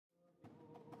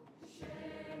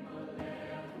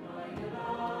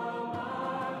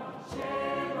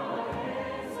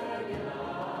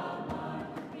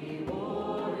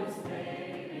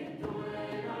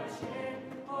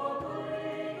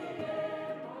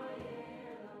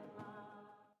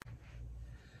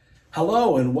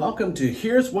Hello and welcome to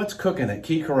Here's What's Cooking at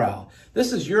Key Chorale.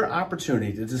 This is your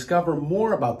opportunity to discover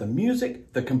more about the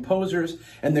music, the composers,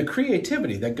 and the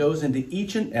creativity that goes into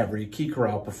each and every Key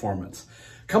Chorale performance.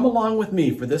 Come along with me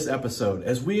for this episode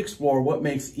as we explore what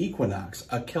makes Equinox,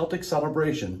 a Celtic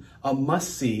celebration, a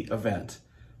must-see event.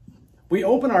 We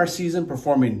open our season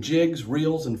performing jigs,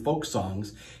 reels, and folk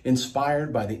songs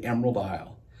inspired by the Emerald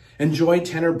Isle. Enjoy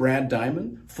tenor Brad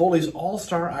Diamond, Foley's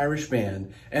all-star Irish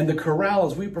band, and the chorale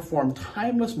as we perform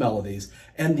timeless melodies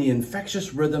and the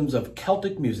infectious rhythms of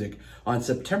Celtic music on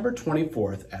September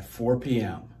 24th at 4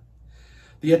 p.m.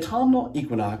 The autumnal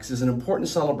equinox is an important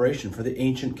celebration for the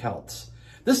ancient Celts.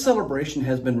 This celebration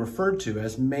has been referred to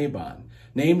as Mabon,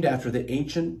 named after the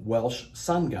ancient Welsh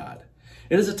sun god.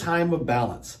 It is a time of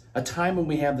balance, a time when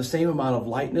we have the same amount of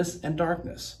lightness and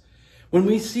darkness, when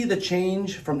we see the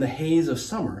change from the haze of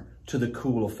summer to the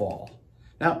cool of fall.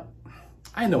 Now,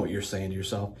 I know what you're saying to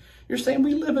yourself. You're saying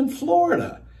we live in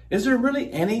Florida. Is there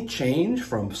really any change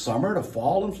from summer to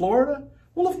fall in Florida?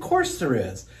 Well, of course there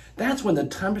is. That's when the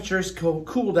temperatures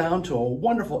cool down to a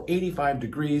wonderful 85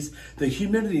 degrees, the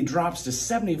humidity drops to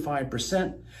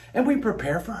 75%, and we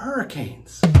prepare for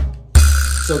hurricanes.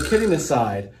 So kidding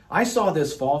aside, I saw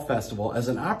this fall festival as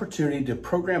an opportunity to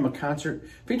program a concert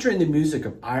featuring the music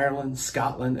of Ireland,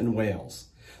 Scotland, and Wales.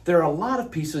 There are a lot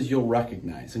of pieces you'll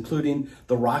recognize, including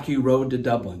The Rocky Road to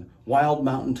Dublin, Wild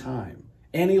Mountain Thyme,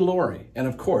 Annie Laurie, and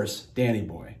of course, Danny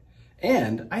Boy.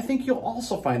 And I think you'll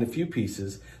also find a few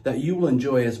pieces that you will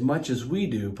enjoy as much as we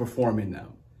do performing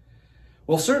them.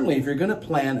 Well, certainly if you're going to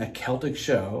plan a Celtic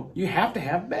show, you have to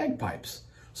have bagpipes.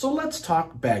 So let's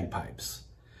talk bagpipes.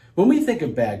 When we think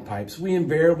of bagpipes,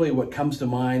 what comes to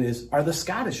mind are the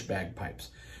Scottish bagpipes.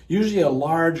 Usually a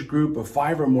large group of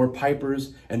 5 or more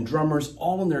pipers and drummers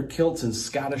all in their kilts and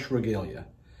Scottish regalia.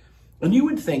 And you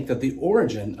would think that the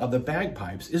origin of the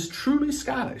bagpipes is truly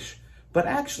Scottish, but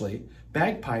actually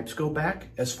bagpipes go back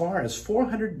as far as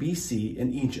 400 BC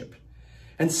in Egypt.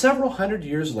 And several hundred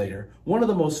years later, one of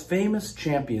the most famous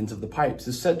champions of the pipes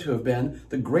is said to have been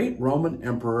the great Roman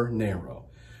Emperor Nero,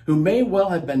 who may well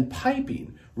have been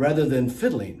piping rather than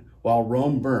fiddling while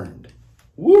Rome burned.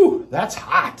 Woo, that's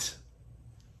hot!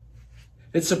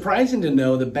 It's surprising to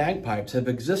know that bagpipes have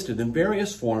existed in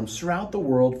various forms throughout the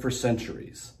world for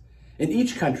centuries. In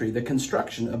each country, the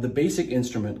construction of the basic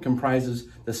instrument comprises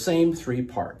the same 3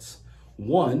 parts.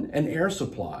 1, an air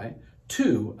supply,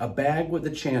 2, a bag with a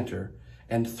chanter,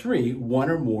 and 3, 1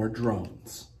 or more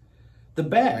drones. The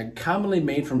bag, commonly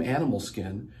made from animal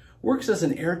skin, works as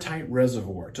an airtight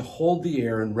reservoir to hold the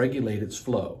air and regulate its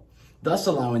flow, thus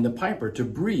allowing the piper to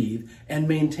breathe and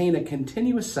maintain a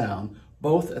continuous sound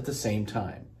both at the same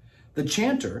time. The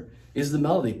chanter is the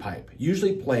melody pipe,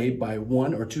 usually played by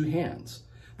 1 or 2 hands.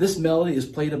 This melody is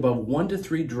played above 1 to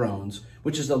 3 drones,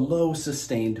 which is a low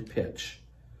sustained pitch.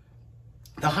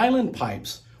 The Highland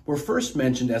pipes were first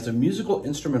mentioned as a musical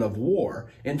instrument of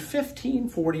war in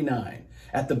 1549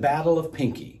 at the Battle of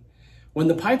Pinkie, when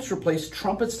the pipes replaced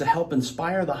trumpets to help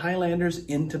inspire the Highlanders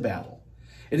into battle.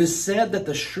 It is said that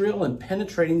the shrill and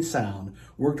penetrating sound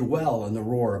worked well in the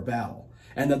roar of battle,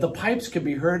 and that the pipes could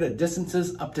be heard at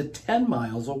distances up to 10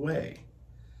 miles away.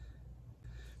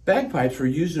 Bagpipes were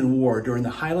used in war during the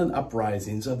Highland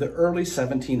uprisings of the early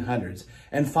 1700s,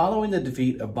 and following the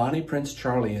defeat of Bonnie Prince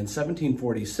Charlie in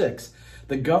 1746,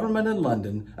 the government in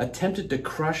London attempted to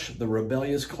crush the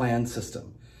rebellious clan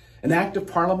system. An act of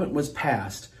parliament was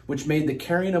passed which made the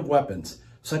carrying of weapons,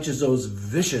 such as those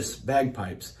vicious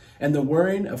bagpipes, and the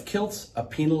wearing of kilts a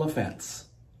penal offense.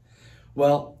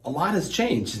 Well, a lot has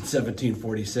changed in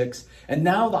 1746, and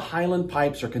now the Highland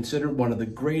pipes are considered one of the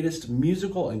greatest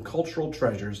musical and cultural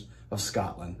treasures of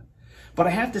Scotland. But I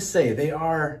have to say, they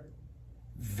are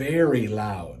very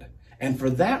loud, and for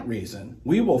that reason,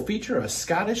 we will feature a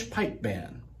Scottish pipe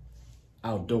band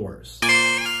outdoors.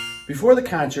 Before the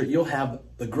concert, you'll have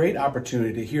the great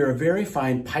opportunity to hear a very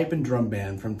fine pipe and drum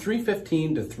band from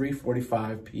 3:15 to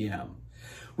 3:45 p.m.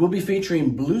 We'll be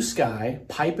featuring Blue Sky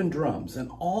Pipe and Drums, an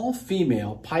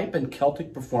all-female pipe and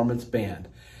Celtic performance band,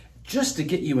 just to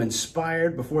get you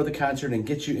inspired before the concert and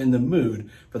get you in the mood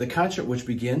for the concert, which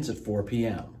begins at 4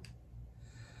 p.m.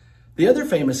 The other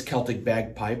famous Celtic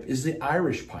bagpipe is the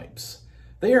Irish pipes.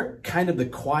 They are kind of the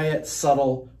quiet,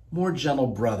 subtle, more gentle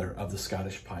brother of the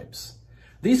Scottish pipes.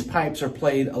 These pipes are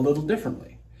played a little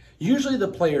differently. Usually the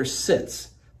player sits.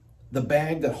 The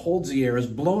bag that holds the air is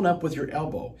blown up with your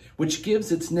elbow, which gives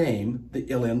its name the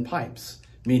Uilleann pipes,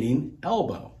 meaning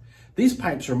elbow. These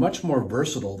pipes are much more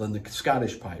versatile than the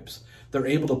Scottish pipes. They're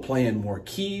able to play in more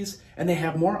keys, and they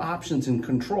have more options and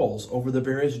controls over the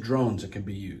various drones that can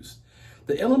be used.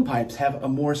 The Uilleann pipes have a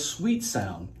more sweet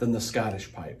sound than the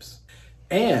Scottish pipes.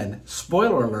 And,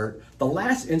 spoiler alert, the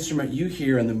last instrument you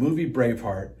hear in the movie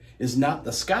Braveheart is not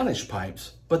the Scottish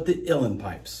pipes, but the uilleann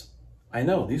pipes. I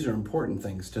know, these are important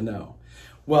things to know.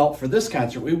 Well, for this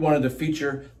concert, we wanted to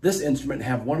feature this instrument and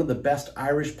have one of the best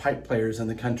Irish pipe players in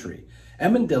the country.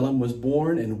 Eamon Dillon was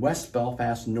born in West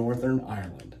Belfast, Northern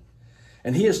Ireland.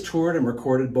 And he has toured and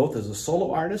recorded both as a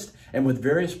solo artist and with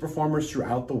various performers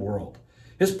throughout the world.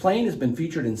 His playing has been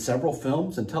featured in several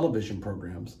films and television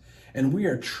programs, and we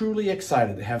are truly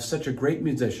excited to have such a great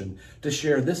musician to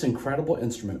share this incredible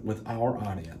instrument with our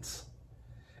audience.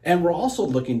 And we're also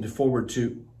looking forward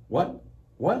to, what?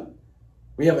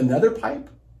 We have another pipe?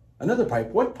 Another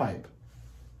pipe? What pipe?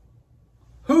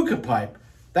 Hookah pipe.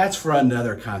 That's for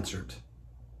another concert.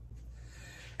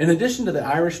 In addition to the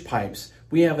Irish pipes,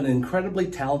 we have an incredibly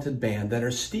talented band that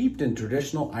are steeped in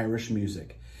traditional Irish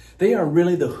music. They are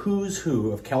really the who's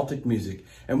who of Celtic music,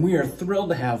 and we are thrilled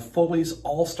to have Foley's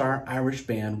all-star Irish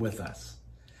band with us.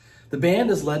 The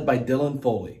band is led by Dylan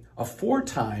Foley, a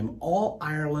four-time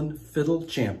All-Ireland fiddle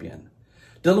champion.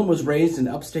 Dylan was raised in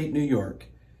upstate New York.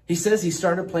 He says he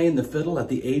started playing the fiddle at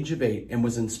the age of 8 and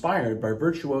was inspired by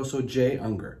virtuoso Jay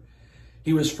Unger.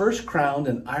 He was first crowned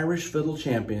an Irish fiddle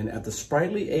champion at the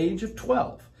sprightly age of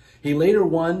 12. He later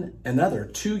won another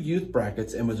 2 youth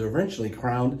brackets and was eventually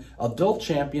crowned adult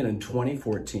champion in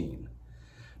 2014.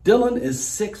 Dylan is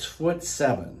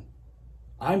 6'7".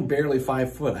 I'm barely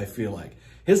 5 foot, I feel like.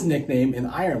 His nickname in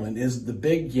Ireland is the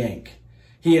Big Yank.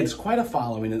 He has quite a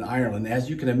following in Ireland, as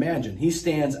you can imagine. He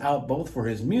stands out both for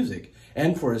his music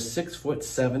and for his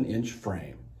 6'7"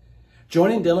 frame.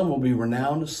 Joining Dylan will be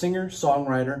renowned singer,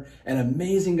 songwriter, and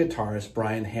amazing guitarist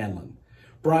Brian Hanlon.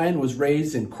 Brian was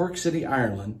raised in Cork City,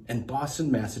 Ireland, and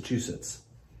Boston, Massachusetts.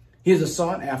 He is a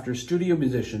sought-after studio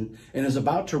musician and is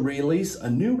about to release a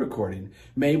new recording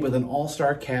made with an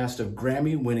all-star cast of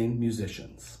Grammy-winning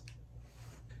musicians.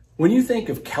 When you think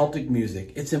of Celtic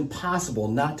music, it's impossible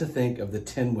not to think of the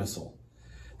tin whistle.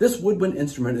 This woodwind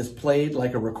instrument is played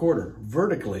like a recorder,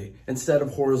 vertically instead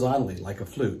of horizontally like a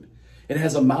flute. It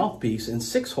has a mouthpiece and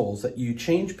 6 holes that you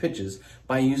change pitches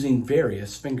by using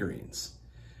various fingerings.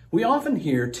 We often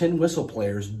hear tin whistle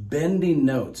players bending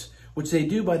notes, which they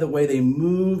do by the way they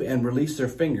move and release their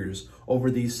fingers over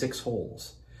these 6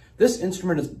 holes. This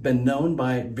instrument has been known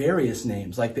by various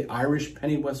names like the Irish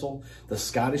penny whistle, the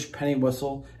Scottish penny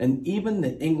whistle, and even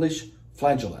the English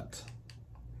flageolet.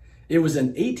 It was in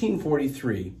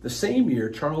 1843, the same year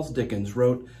Charles Dickens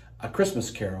wrote A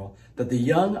Christmas Carol, that the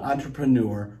young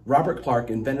entrepreneur Robert Clark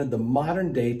invented the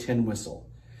modern-day tin whistle.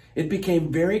 It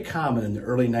became very common in the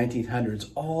early 1900s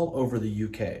all over the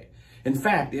UK. In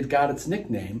fact, it got its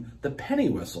nickname, the penny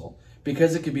whistle,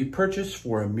 because it could be purchased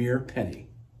for a mere penny.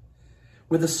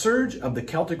 With the surge of the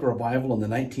Celtic revival in the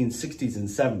 1960s and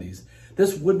 70s,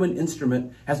 this woodwind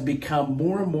instrument has become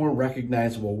more and more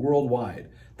recognizable worldwide,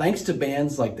 thanks to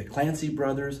bands like the Clancy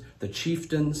Brothers, the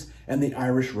Chieftains, and the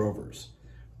Irish Rovers.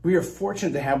 We are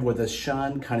fortunate to have with us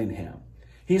Sean Cunningham.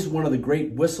 He's one of the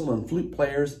great whistle and flute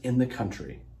players in the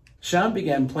country. Sean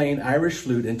began playing Irish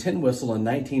flute and tin whistle in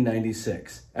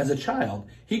 1996. As a child,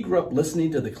 he grew up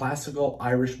listening to the classical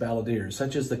Irish balladeers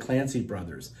such as the Clancy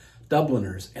Brothers,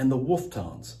 Dubliners, and the Wolfe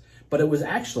Tones. But it was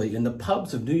actually in the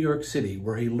pubs of New York City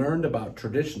where he learned about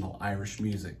traditional Irish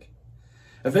music.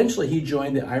 Eventually, he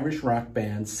joined the Irish rock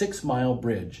band 6 Mile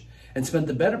Bridge and spent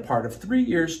the better part of 3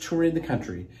 years touring the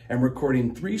country and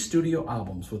recording 3 studio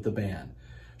albums with the band.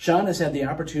 Sean has had the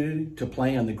opportunity to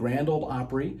play on the Grand Ole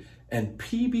Opry and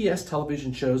PBS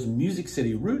television shows Music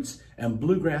City Roots and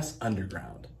Bluegrass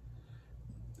Underground.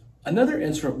 Another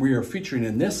instrument we are featuring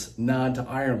in this nod to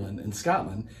Ireland and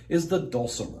Scotland is the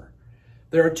dulcimer.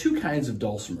 There are 2 kinds of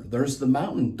dulcimer. There's the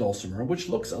mountain dulcimer, which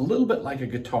looks a little bit like a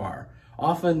guitar,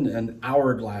 often an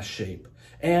hourglass shape,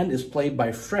 and is played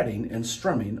by fretting and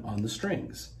strumming on the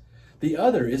strings. The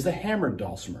other is the hammered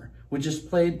dulcimer, which is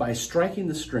played by striking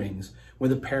the strings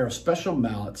with a pair of special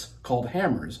mallets called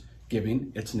hammers,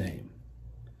 giving its name.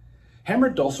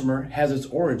 Hammered dulcimer has its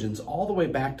origins all the way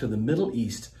back to the Middle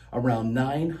East around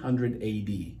 900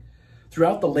 AD.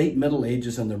 Throughout the late Middle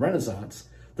Ages and the Renaissance,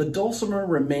 the dulcimer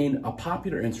remained a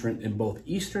popular instrument in both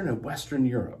Eastern and Western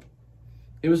Europe.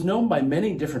 It was known by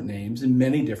many different names in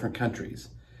many different countries.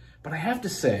 But I have to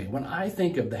say, when I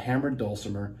think of the hammered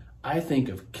dulcimer, I think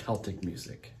of Celtic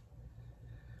music.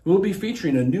 We'll be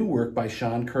featuring a new work by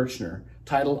Sean Kirchner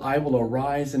titled I Will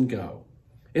Arise and Go.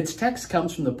 Its text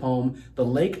comes from the poem The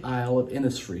Lake Isle of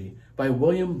Innisfree by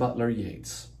William Butler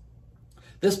Yeats.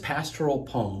 This pastoral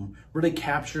poem really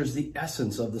captures the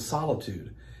essence of the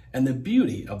solitude and the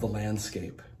beauty of the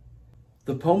landscape.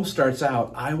 The poem starts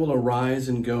out, I will arise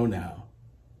and go now,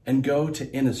 and go to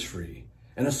Innisfree,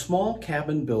 and a small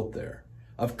cabin built there.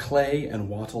 of clay and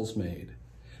wattles made.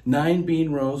 9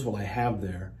 bean rows will I have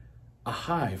there, a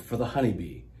hive for the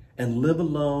honeybee, and live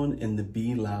alone in the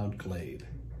bee-loud glade.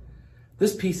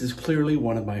 This piece is clearly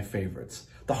one of my favorites.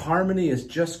 The harmony is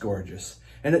just gorgeous,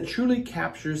 and it truly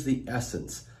captures the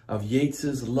essence of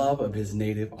Yeats's love of his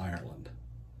native Ireland.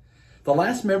 The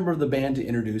last member of the band to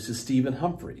introduce is Stephen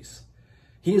Humphreys.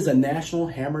 He is a national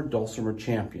hammered dulcimer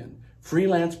champion,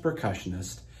 freelance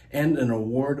percussionist, and an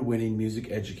award-winning music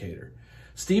educator.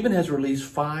 Stephen has released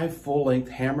 5 full-length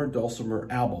hammered dulcimer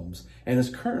albums and is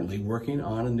currently working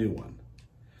on a new one.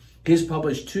 He has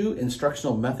published 2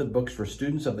 instructional method books for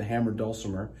students of the hammered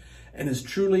dulcimer and is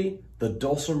truly the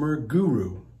dulcimer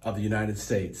guru of the United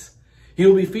States. He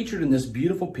will be featured in this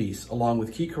beautiful piece along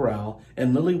with Key Chorale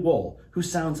and Lily Wool, who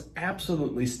sounds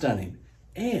absolutely stunning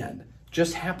and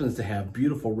just happens to have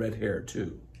beautiful red hair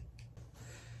too.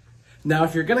 Now,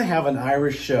 if you're going to have an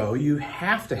Irish show, you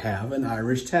have to have an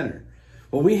Irish tenor.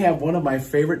 Well, we have one of my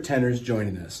favorite tenors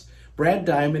joining us. Brad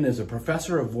Diamond is a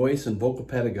professor of voice and vocal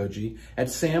pedagogy at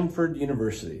Samford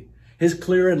University. His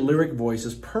clear and lyric voice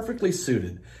is perfectly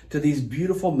suited to these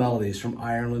beautiful melodies from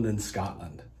Ireland and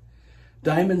Scotland.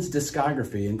 Diamond's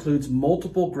discography includes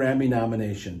multiple Grammy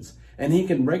nominations, and he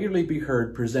can regularly be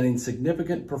heard presenting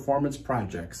significant performance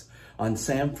projects on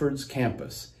Samford's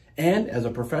campus, and as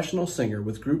a professional singer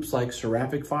with groups like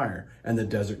Seraphic Fire and the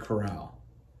Desert Chorale.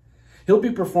 He'll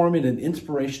be performing an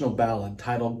inspirational ballad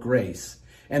titled Grace,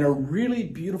 and a really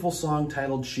beautiful song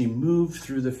titled She Moved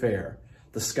Through the Fair,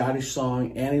 the Scottish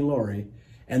song Annie Laurie,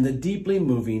 and the deeply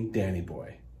moving Danny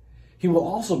Boy. He will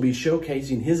also be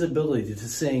showcasing his ability to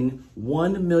sing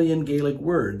 1 million Gaelic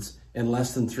words in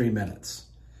less than 3 minutes.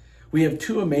 We have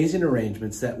 2 amazing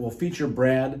arrangements that will feature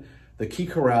Brad, the Key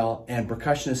Chorale, and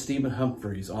percussionist Stephen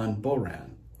Humphreys on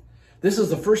bodhrán. This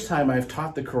is the first time I've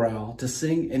taught the chorale to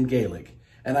sing in Gaelic,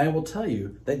 and I will tell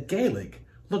you that Gaelic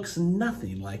looks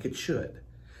nothing like it should.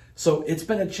 So it's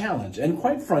been a challenge and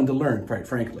quite fun to learn, quite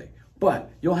frankly.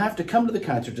 But you'll have to come to the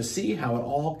concert to see how it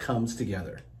all comes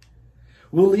together.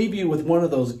 We'll leave you with one of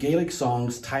those Gaelic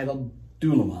songs titled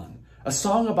Dúlaman, a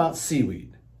song about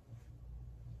seaweed.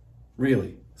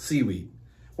 Really, seaweed.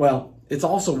 Well, it's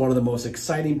also one of the most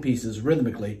exciting pieces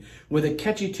rhythmically, with a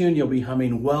catchy tune you'll be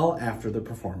humming well after the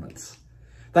performance.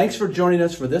 Thanks for joining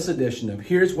us for this edition of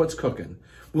Here's What's Cookin'.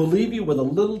 We'll leave you with a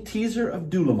little teaser of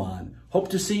Dúlaman. Hope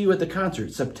to see you at the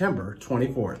concert September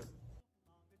 24th.